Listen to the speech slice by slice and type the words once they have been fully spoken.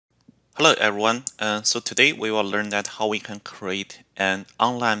Hello everyone. So today we will learn that how we can create an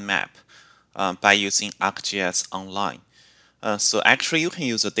online map by using ArcGIS Online. So actually you can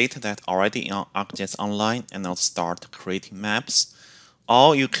use the data that already in ArcGIS Online and now start creating maps.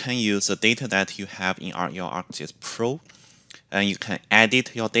 Or you can use the data that you have in your ArcGIS Pro, and you can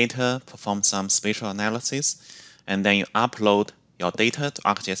edit your data, perform some spatial analysis, and then you upload your data to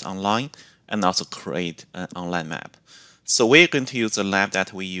ArcGIS Online and also create an online map. So we're going to use the lab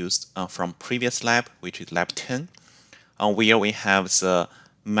that we used from previous lab, which is lab 10, where we have the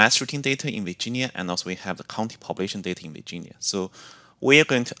mass shooting data in Virginia and also we have the county population data in Virginia. So we're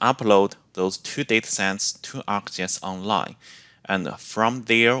going to upload those two data sets to ArcGIS Online. And from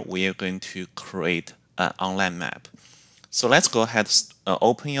there, we are going to create an online map. So let's go ahead and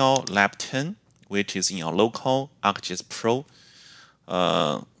open your lab 10, which is in your local ArcGIS Pro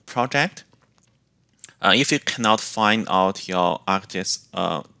project. If you cannot find out your ArcGIS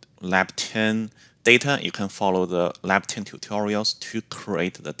Lab 10 data, you can follow the Lab 10 tutorials to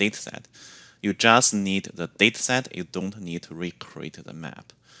create the dataset. You just need the dataset, you don't need to recreate the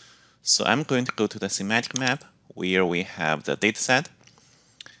map. So I'm going to go to the thematic map where we have the dataset.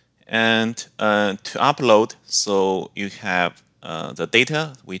 And to upload, so you have the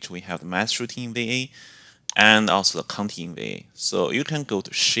data, which we have the mass shooting in VA and also the county in VA. So you can go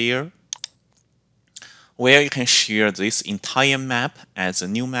to share, where you can share this entire map as a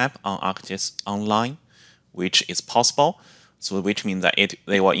new map on ArcGIS Online, which is possible. So which means that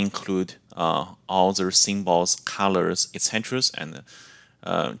they will include all the symbols, colors, etc. and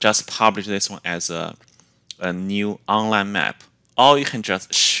just publish this one as a new online map. Or you can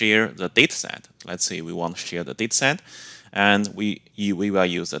just share the dataset. Let's say we want to share the dataset, and we will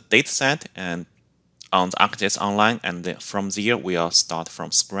use the dataset and on the ArcGIS Online, and then from there we will start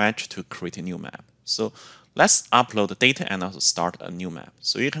from scratch to create a new map. So let's upload the data and also start a new map.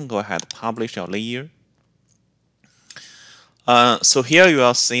 So you can go ahead and publish your layer. So here you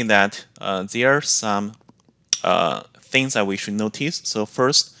will see that there are some things that we should notice. So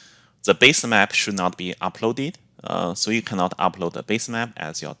first, the base map should not be uploaded. So you cannot upload the base map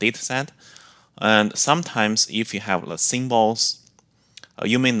as your dataset. And sometimes if you have the symbols,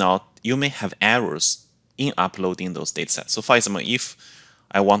 you may have errors in uploading those datasets. So for example, if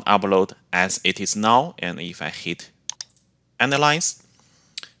I want to upload as it is now, and if I hit analyze,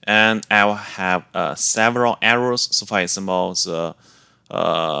 and I will have several errors. So for example,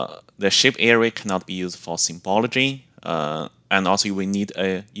 the shape area cannot be used for symbology, and also you will need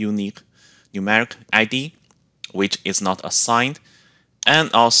a unique numeric ID, which is not assigned.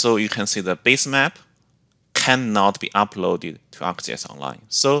 And also you can see the base map cannot be uploaded to ArcGIS Online.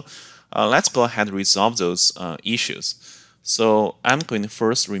 So let's go ahead and resolve those issues. So I'm going to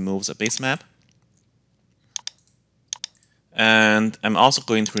first remove the base map. And I'm also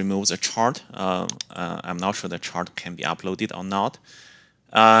going to remove the chart. I'm not sure the chart can be uploaded or not.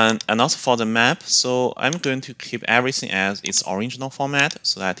 And also for the map, so I'm going to keep everything as its original format.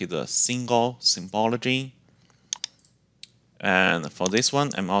 So that is a single symbology. And for this one,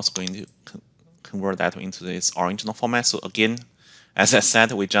 I'm also going to convert that into this original format. So again, as I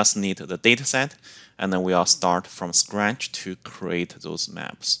said, we just need the dataset, and then we'll start from scratch to create those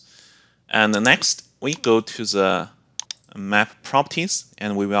maps. And next, we go to the map properties,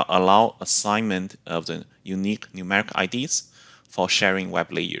 and we will allow assignment of the unique numeric IDs for sharing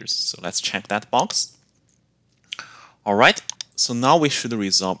web layers. So let's check that box. All right, so now we should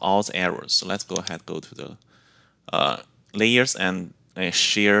resolve all the errors. So let's go ahead, go to the layers and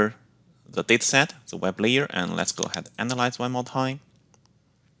share the dataset, the web layer, and let's go ahead and analyze one more time.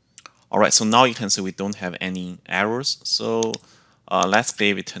 All right, so now you can see we don't have any errors. So let's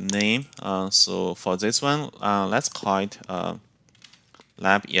give it a name. So for this one, let's call it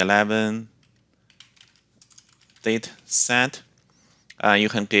Lab11 dataset. You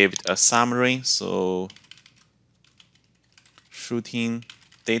can give it a summary. So shooting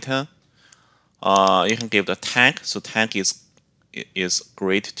data. You can give the tag. So tag is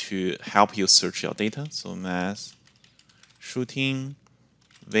great to help you search your data. So mass shooting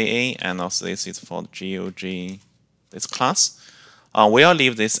VA, and also this is for GOG, this class. We'll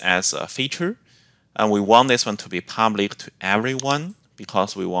leave this as a feature, and we want this one to be public to everyone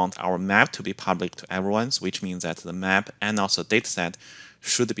because we want our map to be public to everyone, which means that the map and also dataset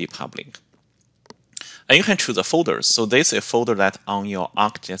should be public. And you can choose the folders. So this is a folder that on your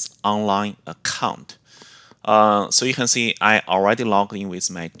ArcGIS Online account. So you can see I already logged in with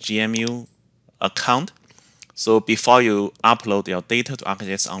my GMU account. So before you upload your data to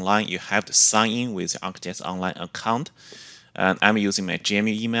ArcGIS Online, you have to sign in with your ArcGIS Online account. And I'm using my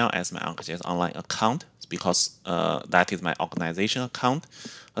GMU email as my ArcGIS Online account because that is my organization account.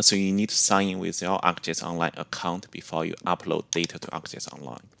 So you need to sign in with your ArcGIS Online account before you upload data to ArcGIS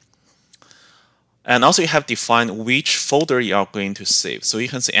Online. And also you have defined which folder you are going to save. So you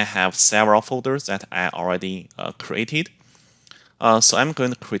can see I have several folders that I already created. So I'm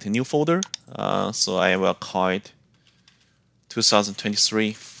going to create a new folder. So I will call it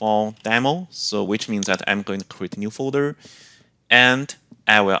 2023 fall demo. So which means that I'm going to create a new folder, and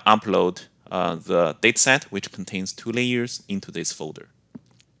I will upload the dataset, which contains 2 layers, into this folder.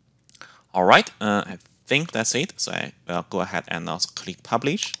 All right, I think that's it. So I will go ahead and also click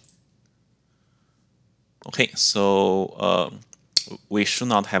publish. Okay, so we should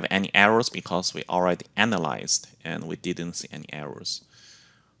not have any errors because we already analyzed and we didn't see any errors.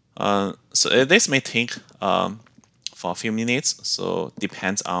 So this may take for a few minutes, so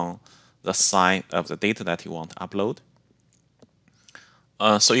depends on the size of the data that you want to upload.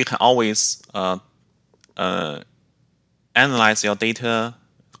 So you can always analyze your data,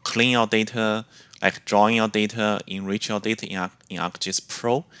 clean your data, like drawing your data, enrich your data in ArcGIS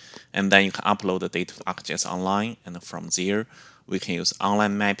Pro, and then you can upload the data to ArcGIS Online, and from there we can use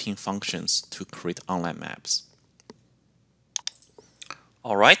online mapping functions to create online maps.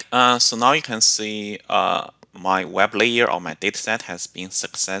 All right, so now you can see my web layer or my dataset has been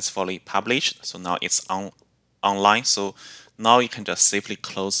successfully published. So now it's online. So now you can just safely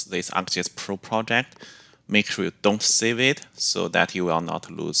close this ArcGIS Pro project. Make sure you don't save it so that you will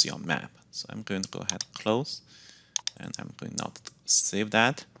not lose your map. So I'm going to go ahead and close, and I'm going not to save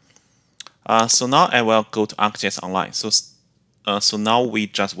that. So now I will go to ArcGIS Online. So now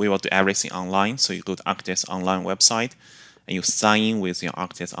we will do everything online. So you go to ArcGIS Online website and you sign in with your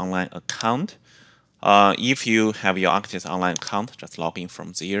ArcGIS Online account. If you have your ArcGIS Online account, just log in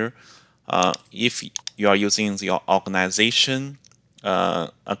from there. If you are using your organization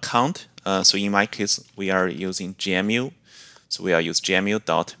account, so in my case, we are using GMU. So we are using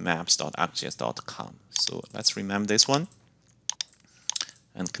gmu.maps.arcgis.com. So let's remember this one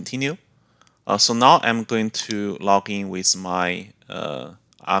and continue. So now I'm going to log in with my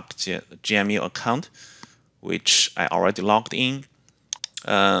ArcGIS GMU account, which I already logged in.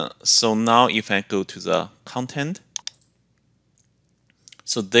 So now if I go to the content,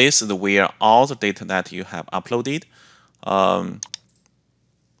 so this is where all the data that you have uploaded.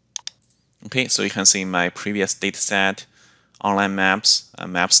 Okay, so you can see my previous dataset, online maps,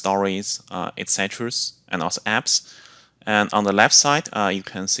 map stories, etc., and also apps. And on the left side, you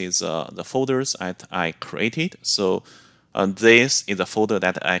can see the folders that I created. So this is the folder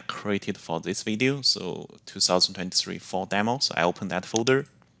that I created for this video. So 2023 fall demo. So I opened that folder.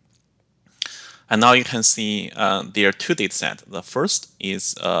 And now you can see there are 2 datasets. The first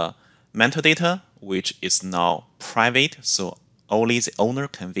is metadata, which is now private. So only the owner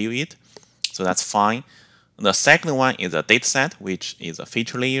can view it. So that's fine. The second one is a dataset, which is a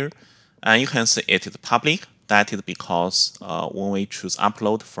feature layer. And you can see it is public. That is because when we choose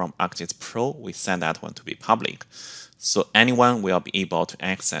upload from ArcGIS Pro, we set that one to be public. So anyone will be able to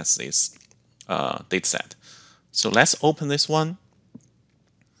access this dataset. So let's open this one.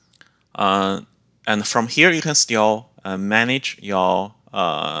 And from here, you can still manage your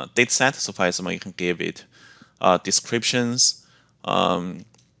dataset. So for example, you can give it descriptions.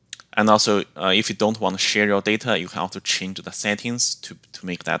 And also, if you don't want to share your data, you can also change the settings to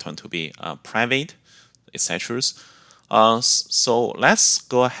make that one to be private, etc. So let's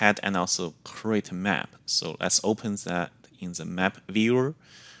go ahead and also create a map. So let's open that in the map viewer.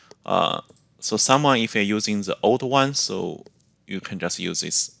 So someone, if you're using the old one, so you can just use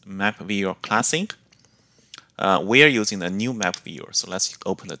this map viewer classic. We are using the new map viewer. So let's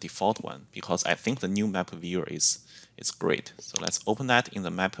open the default one because I think the new map viewer is great. So let's open that in the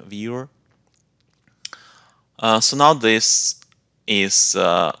map viewer. So now this is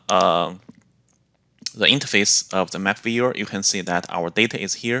the interface of the map viewer. You can see that our data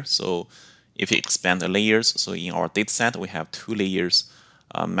is here. So if you expand the layers, so in our dataset, we have 2 layers,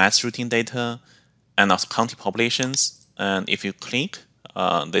 mass routing data and also county populations. And if you click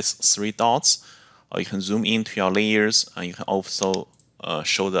these 3 dots, you can zoom into your layers, and you can also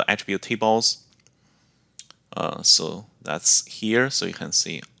show the attribute tables. So that's here. So you can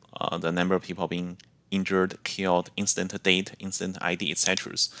see the number of people being injured, killed, incident date, incident ID,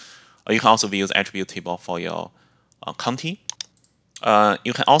 etc. You can also view the attribute table for your county.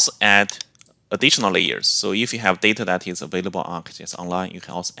 You can also add additional layers. So if you have data that is available on ArcGIS Online, you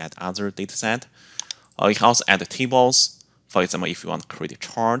can also add other dataset. You can also add tables. For example, if you want to create a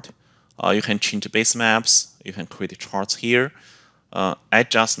chart, you can change base maps. You can create charts here. I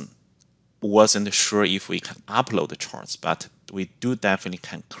just wasn't sure if we can upload the charts, but we do definitely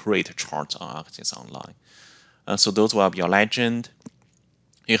can create charts on ArcGIS Online. So those will be your legend,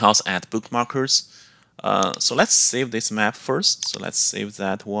 You can also add bookmarkers. So let's save this map first. So let's save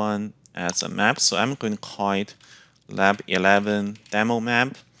that one as a map. So I'm going to call it Lab11 demo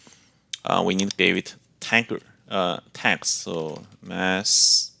map. We need to give it tags. So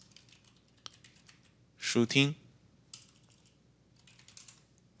mass shooting.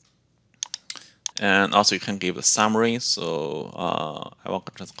 And also you can give a summary. So I will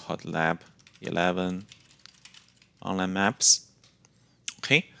just call it Lab11 online maps.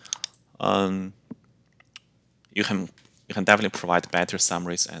 Okay. You can definitely provide better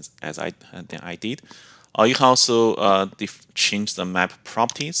summaries than I did. You can also change the map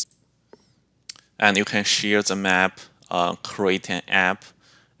properties, and you can share the map, create an app,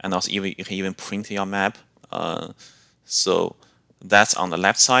 and also you can even print your map. So that's on the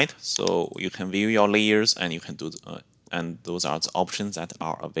left side. So you can view your layers, and you can do and those are the options that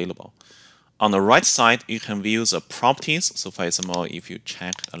are available. On the right side, you can view the properties. So for example, if you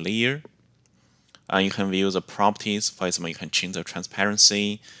check a layer, you can view the properties. For example, you can change the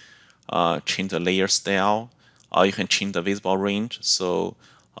transparency, change the layer style, or you can change the visible range. So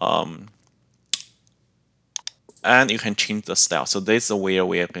and you can change the style. So this is where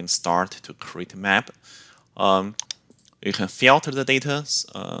we are going to start to create a map. You can filter the data.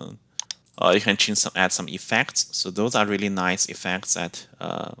 You can add some effects. So those are really nice effects that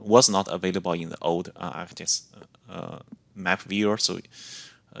was not available in the old ArcGIS map viewer. So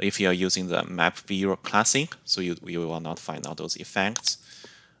if you are using the map viewer classic, so you will not find all those effects.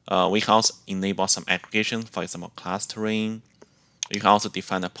 We can also enable some aggregation, for example, clustering. You can also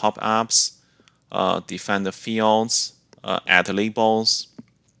define the pop-ups, define the fields, add labels,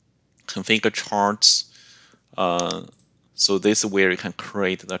 configure charts. So this is where you can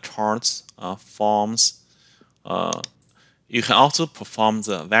create the charts, forms. You can also perform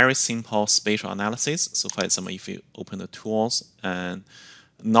the very simple spatial analysis. So for example, if you open the tools, and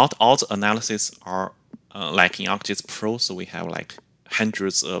not all the analysis are like in ArcGIS Pro, so we have like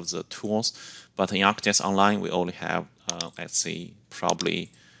hundreds of the tools, but in ArcGIS Online, we only have, let's say,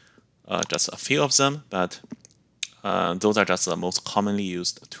 probably just a few of them, but those are just the most commonly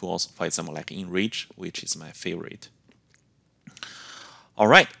used tools, for example, like Enrich, which is my favorite. All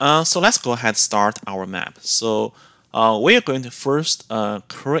right, so let's go ahead and start our map. So we are going to first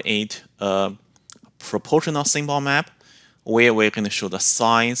create a proportional symbol map where we're going to show the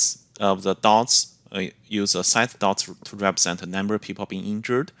size of the dots, use the size dots to represent the number of people being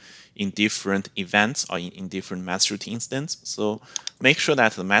injured in different events or in different mass shooting incidents. So make sure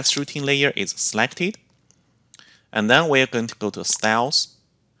that the mass shooting layer is selected. And then we're going to go to styles.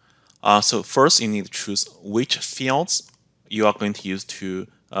 So first you need to choose which fields you are going to use to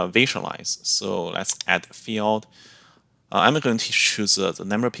visualize. So let's add a field. I'm going to choose the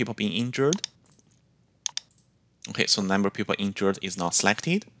number of people being injured. Okay, so number of people injured is now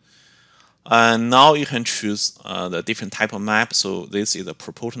selected. And now you can choose the different type of map. So this is a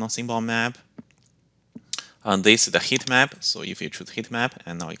proportional symbol map. And this is the heat map. So if you choose heat map,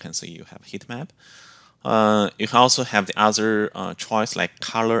 and now you can see you have heat map. You can also have the other choice like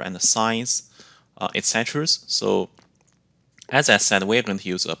color and size, etc. So as I said, we're going to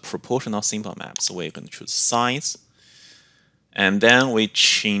use a proportional symbol map. So we're going to choose size. And then we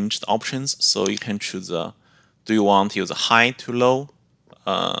change the options. So you can choose do you want to use a high to low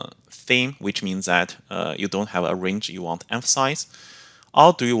theme, which means that you don't have a range you want to emphasize,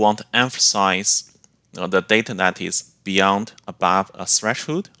 or do you want to emphasize the data that is beyond above a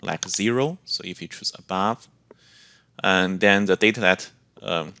threshold like 0? So if you choose above, and then the data that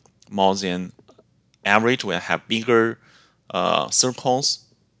more than average will have bigger circles.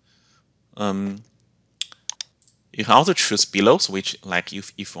 You can also choose below, which like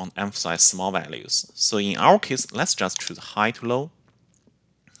if you want to emphasize small values. So in our case, let's just choose high to low.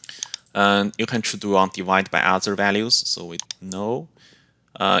 And you can choose do you want to divide by other values. So we know.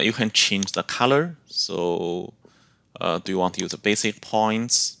 You can change the color. So do you want to use the basic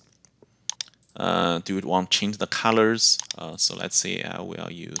points? Do you want to change the colors? So let's say I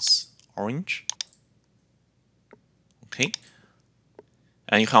will use orange. Okay.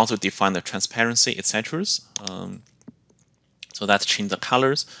 And you can also define the transparency, etc. So that's change the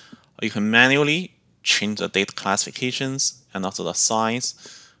colors. You can manually change the data classifications and also the size.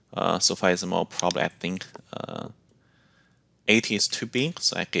 So for example, probably I think 80 is too big,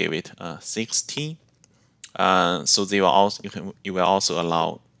 so I gave it 60. So they will also you will also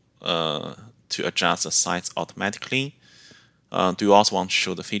allow to adjust the size automatically. Do you also want to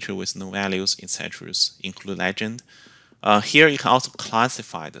show the feature with no values, etc. Include legend. Here you can also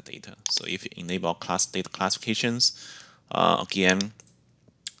classify the data. So if you enable data classifications, again,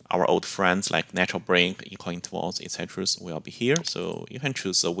 our old friends like natural break, equal intervals, etc. will be here. So you can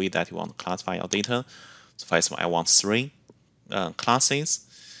choose the way that you want to classify your data. So for example, I want 3 classes,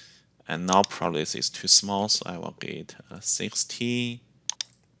 and now probably this is too small, so I will get 60,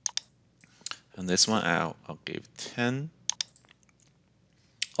 and this one I'll give 10.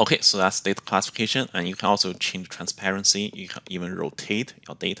 Okay, so that's data classification, and you can also change transparency. You can even rotate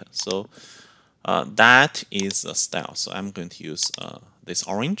your data. So that is a style. So I'm going to use this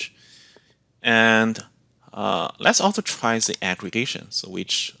orange. And let's also try the aggregation, so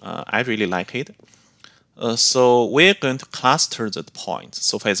which I really like it. So we're going to cluster the points.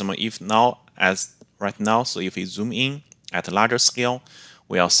 So for example, if now as right now, so if we zoom in at a larger scale,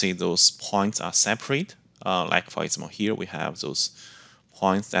 we'll see those points are separate. Like for example, here we have those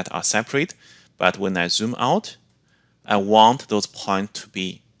points that are separate. But when I zoom out, I want those points to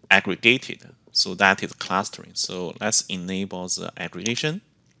be aggregated. So that is clustering. So let's enable the aggregation.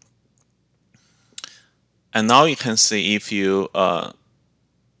 And now you can see if you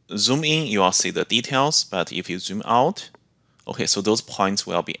zoom in, you will see the details. But if you zoom out, okay, so those points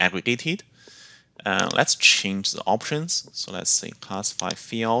will be aggregated. Let's change the options. So let's say classify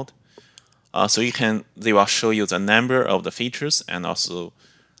field. So they will show you the number of the features, and also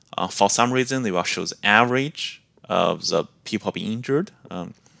for some reason they will show the average of the people being injured.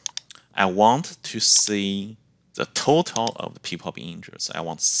 I want to see the total of the people being injured. So I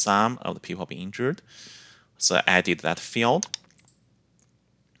want sum of the people being injured. So I added that field.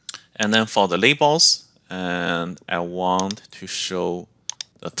 And then for the labels, and I want to show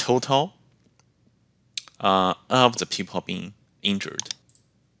the total of the people being injured.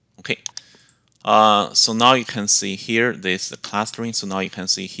 Okay. So now you can see here, this is the clustering. So now you can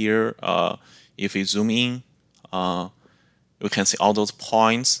see here, if we zoom in, we can see all those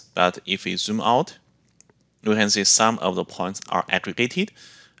points. But if we zoom out, we can see some of the points are aggregated,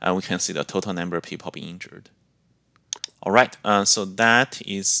 and we can see the total number of people being injured. All right, so that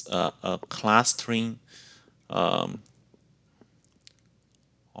is a clustering. All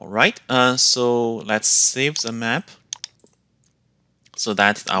right, so let's save the map. So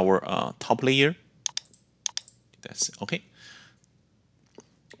that's our top layer. That's okay.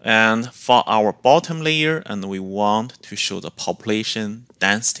 And for our bottom layer, and we want to show the population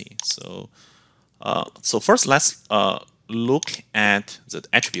density. So, so first let's look at the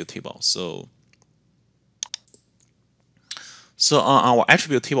attribute table. So on our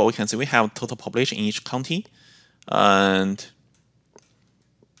attribute table, we can see we have total population in each county, and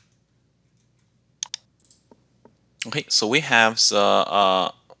okay, so we have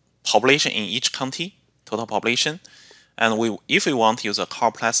the population in each county, total population, and if we want to use a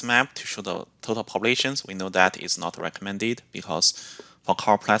CorPlus map to show the total populations, we know that is not recommended, because for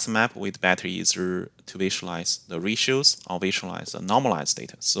CorPlus map, we'd better either to visualize the ratios or visualize the normalized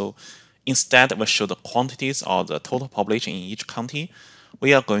data. So instead of show the quantities or the total population in each county,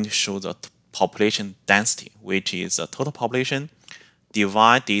 we are going to show the population density, which is the total population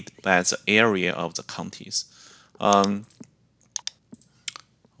divided by the area of the counties.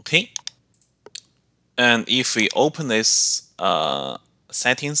 Okay, and if we open this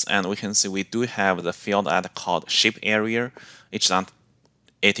settings, and we can see we do have the field that called shape area.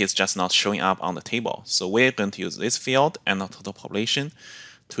 It is just not showing up on the table. So we're going to use this field and the total population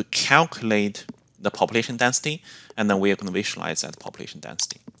to calculate the population density, and then we're going to visualize that population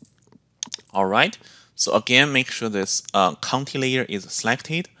density. All right, so again, make sure this county layer is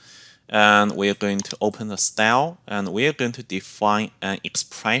selected, and we're going to open the style, and we're going to define an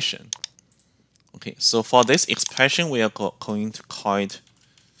expression. Okay, so for this expression, we are going to call it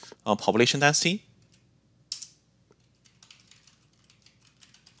population density.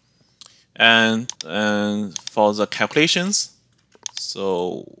 And for the calculations,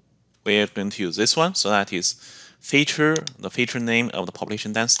 so we're going to use this one. So that is the feature name of the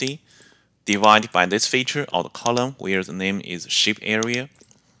population density divided by this feature or the column where the name is shape area.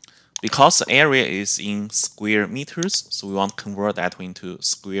 Because the area is in square meters, so we want to convert that into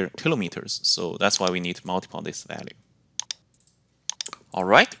square kilometers. So that's why we need to multiply this value. All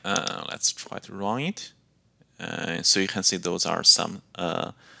right, let's try to run it. So you can see those are some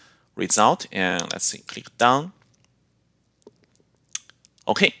result, and let's see, click done.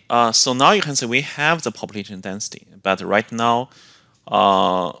 Okay, so now you can see we have the population density, but right now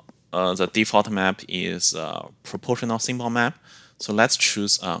the default map is proportional symbol map. So let's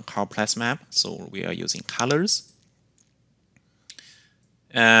choose CorPlus map. So we are using colors.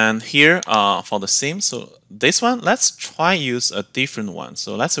 And here for the same, so this one, let's try use a different one.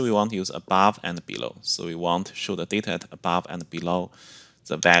 So let's say we want to use above and below. So we want to show the data at above and below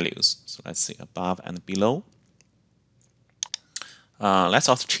the values. So let's say above and below. Let's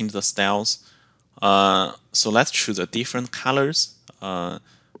also change the styles. So let's choose a different colors.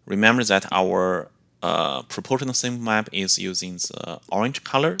 Remember that our proportional symbol map is using the orange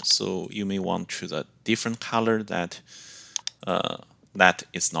color, so you may want to choose a different color that that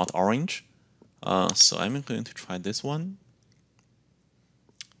is not orange. So I'm going to try this one.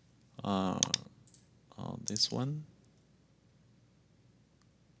 This one.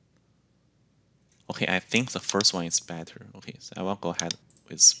 Okay, I think the first one is better. Okay, so I will go ahead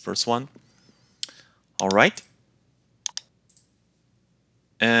with first one. All right.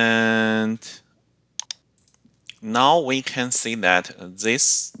 And now we can see that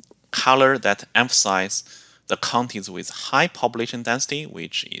this color that emphasizes the counties with high population density,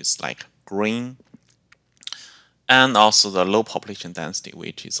 which is like green, and also the low population density,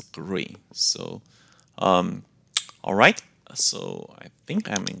 which is green. So, all right. So I think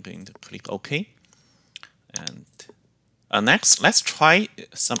I'm going to click OK. And next, let's try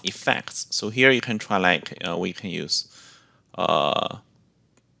some effects. So here you can try like we can use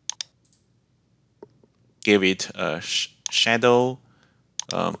give it a shadow,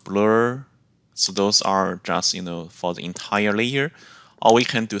 blur. So those are just for the entire layer, or we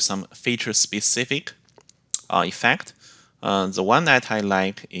can do some feature specific effect. The one that I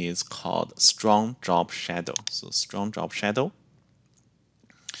like is called strong drop shadow. So strong drop shadow,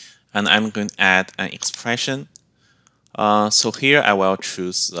 and I'm going to add an expression. So here I will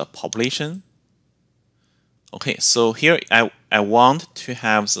choose the population. Okay, so here I want to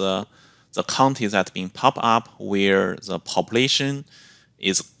have the county that being pop up where the population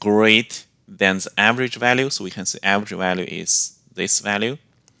is greater than the average value. So we can say average value is this value.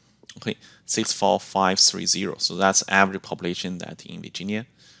 Okay, 64530. So that's average population that in Virginia.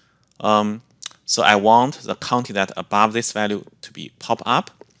 So I want the county that above this value to be pop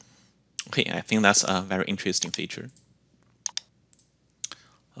up. Okay, I think that's a very interesting feature.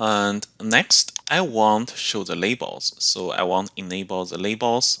 And next, I want to show the labels. So I want to enable the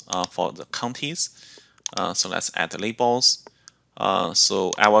labels for the counties. So let's add the labels.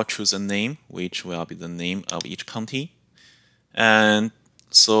 So I will choose a name, which will be the name of each county. And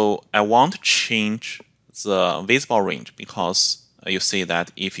so I want to change the visible range because you see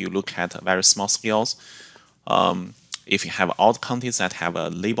that if you look at very small scales, if you have all the counties that have a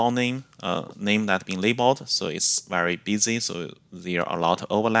label name, name that been labeled, so it's very busy. So there are a lot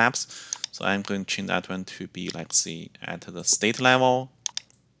of overlaps. So I'm going to change that one to be like say at the state level.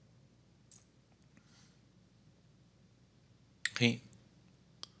 Okay.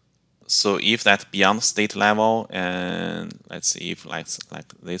 So if that beyond state level, and let's see if like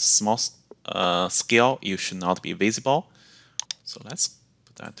this small scale, you should not be visible. So let's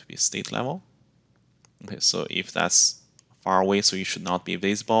put that to be state level. Okay, so if that's far away, so you should not be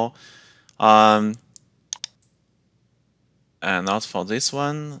visible. And not for this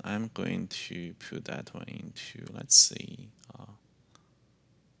one, I'm going to put that one into, let's see,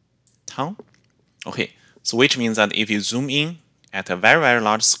 town. Okay, so which means that if you zoom in at a very, very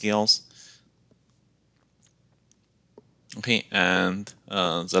large scales, okay, and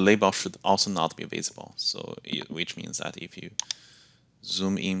the label should also not be visible. So which means that if you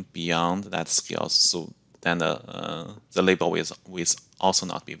zoom in beyond that scale, so then the label will also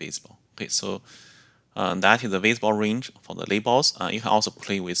not be visible. Okay, so that is the visible range for the labels. You can also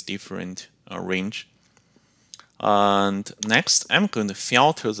play with different range. And next, I'm going to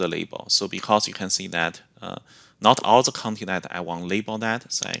filter the label. So because you can see that not all the county that I want label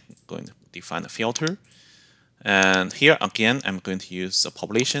that, so I'm going to define a filter. And here again, I'm going to use the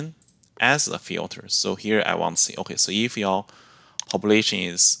population as a filter. So here I want to say, okay, so if your population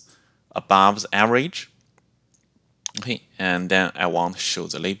is above the average, okay, and then I want to show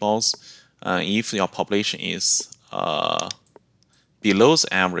the labels. If your population is below the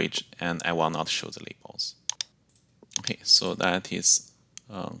average, and I will not show the labels. Okay, so that is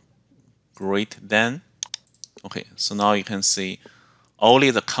great then. Okay, so now you can see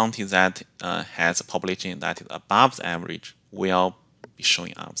only the county that has a population that is above the average will be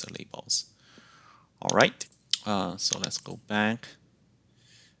showing up the labels. All right, so let's go back.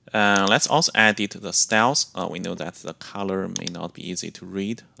 Let's also edit the styles. We know that the color may not be easy to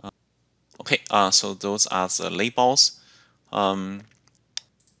read. Okay, so those are the labels.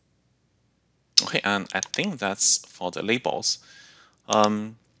 Okay, and I think that's for the labels.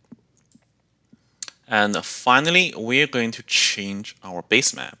 And finally, we're going to change our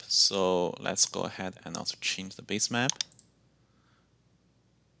base map. So let's go ahead and also change the base map.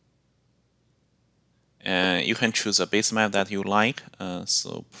 And you can choose a base map that you like.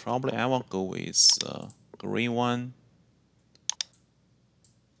 So probably I will go with green one.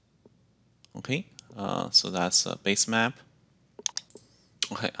 Okay, so that's a base map.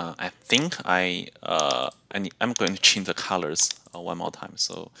 Okay, I think I'm going to change the colors one more time.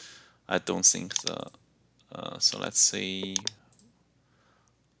 So I don't think the so let's say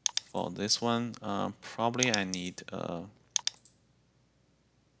for this one, probably I need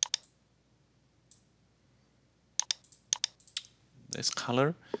this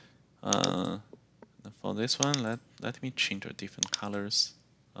color. For this one, let me change the different colors.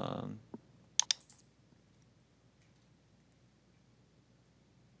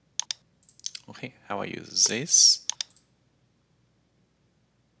 Okay, how I use this?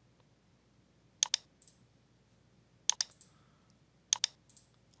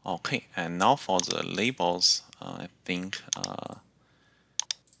 Okay, and now for the labels, I think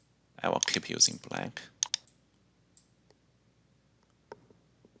I will keep using black.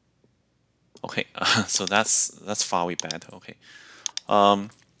 Okay, so that's far way better. Okay.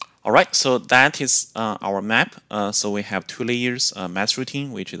 All right, so that is our map. So we have two layers, mass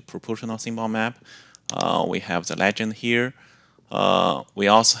routine, which is a proportional symbol map. We have the legend here. We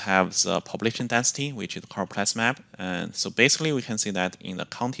also have the population density, which is the complex map. And so basically, we can see that in the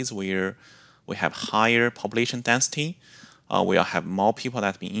counties where we have higher population density, we'll have more people that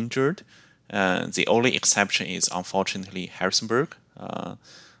have been injured. The only exception is, unfortunately, Harrisonburg,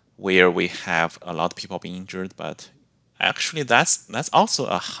 where we have a lot of people being injured. But actually, that's also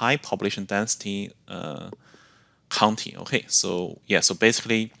a high population density county. Okay, so yeah, so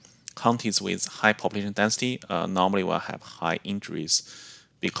basically, counties with high population density normally will have high injuries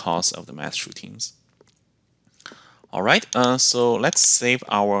because of the mass shootings. All right, so let's save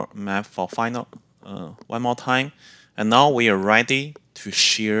our map for final one more time. And now we are ready to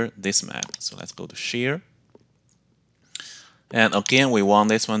share this map. So let's go to share. And again, we want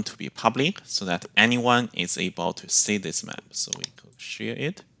this one to be public so that anyone is able to see this map. So we go share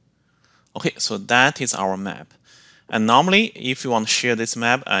it. Okay, so that is our map. And normally, if you want to share this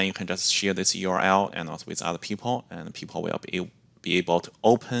map, you can just share this URL and also with other people, and people will be able to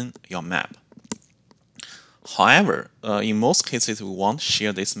open your map. However, in most cases, we want to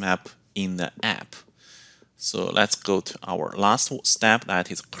share this map in the app. So let's go to our last step,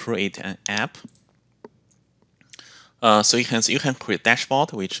 that is create an app. So you can create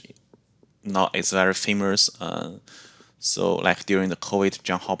dashboard, which now is very famous. So like during the COVID,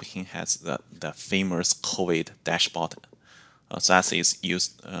 John Hopkins has the famous COVID dashboard. So that is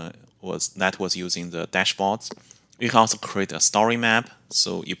used was using the dashboards. You can also create a story map.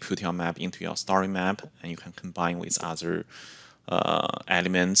 So you put your map into your story map, and you can combine with other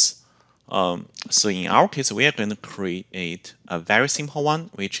elements. So in our case, we are going to create a very simple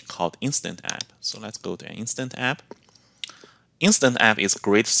one, which is called Instant App. So let's go to an Instant App. Instant App is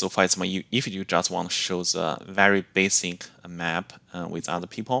great so far as if you just want to show the very basic map with other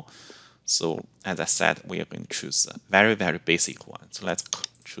people. So as I said, we are going to choose a very, very basic one. So let's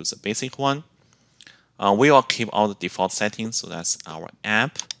choose a basic one. We will keep all the default settings, so that's our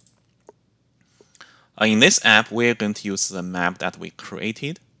app. In this app, we are going to use the map that we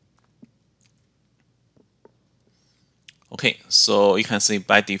created. Okay, so you can see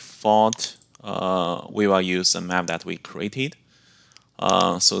by default, we will use the map that we created.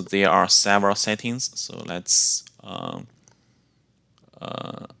 So there are several settings. So let's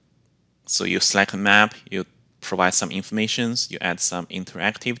so you select a map, you provide some information, you add some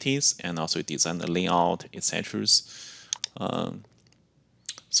interactivities, and also you design the layout, etc.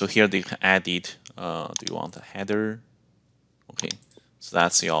 So here you can add it. Do you want a header? Okay, so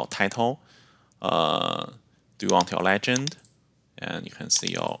that's your title. Do you want your legend? And you can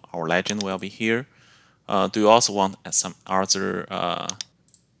see our legend will be here. Do you also want some other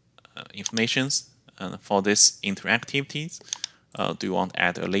informations? And for this interactivities, do you want to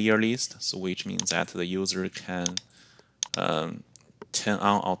add a layer list? So which means that the user can turn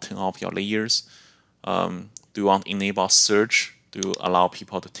on or turn off your layers. Do you want to enable search? Do you allow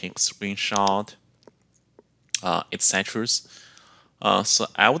people to take screenshot, etc. So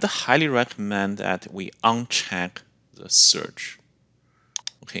I would highly recommend that we uncheck the search.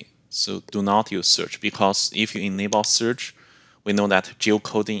 Okay, so do not use search, because if you enable search, we know that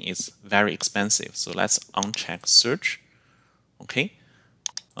geocoding is very expensive. So let's uncheck search. Okay,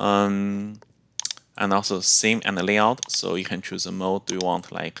 and also same and the layout. So you can choose a mode. Do you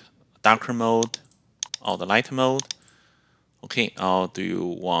want like darker mode or the light mode? Okay, or do you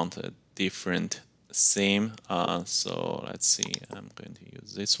want a different theme? So let's see. I'm going to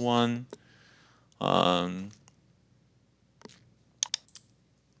use this one.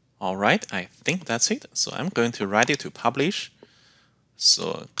 All right, I think that's it. So I'm going to ready to publish.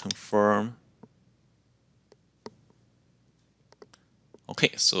 So confirm.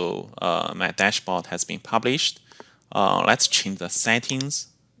 Okay, so my dashboard has been published. Let's change the settings.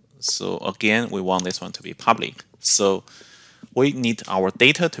 So again, we want this one to be public. So we need our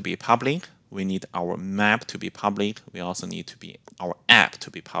data to be public. We need our map to be public. We also need to be our app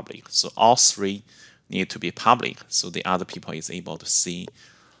to be public. So all three need to be public, so the other people is able to see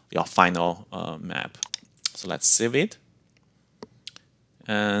your final map. So let's save it,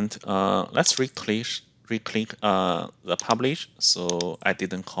 and let's re-click the publish. So I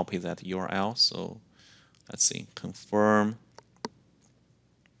didn't copy that URL. So let's see, confirm.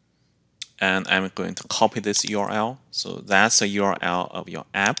 And I'm going to copy this URL. So that's the URL of your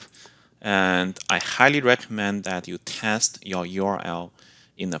app. And I highly recommend that you test your URL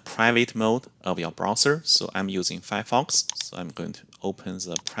in the private mode of your browser. So I'm using Firefox. So I'm going to open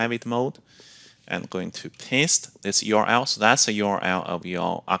the private mode and going to paste this URL. So that's the URL of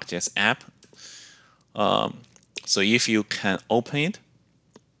your ArcGIS app. So if you can open it,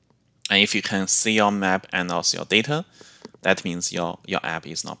 and if you can see your map and also your data, that means your app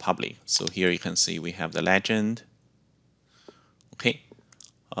is not public. So here you can see we have the legend. Okay.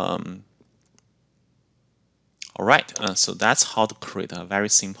 All right. So that's how to create a very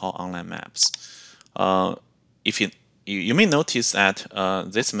simple online maps. If you may notice that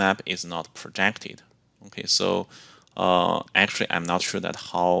this map is not projected. Okay. So actually, I'm not sure that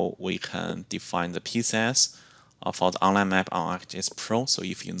how we can define the pieces for the online map on ArcGIS Pro. So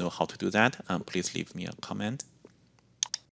if you know how to do that, please leave me a comment.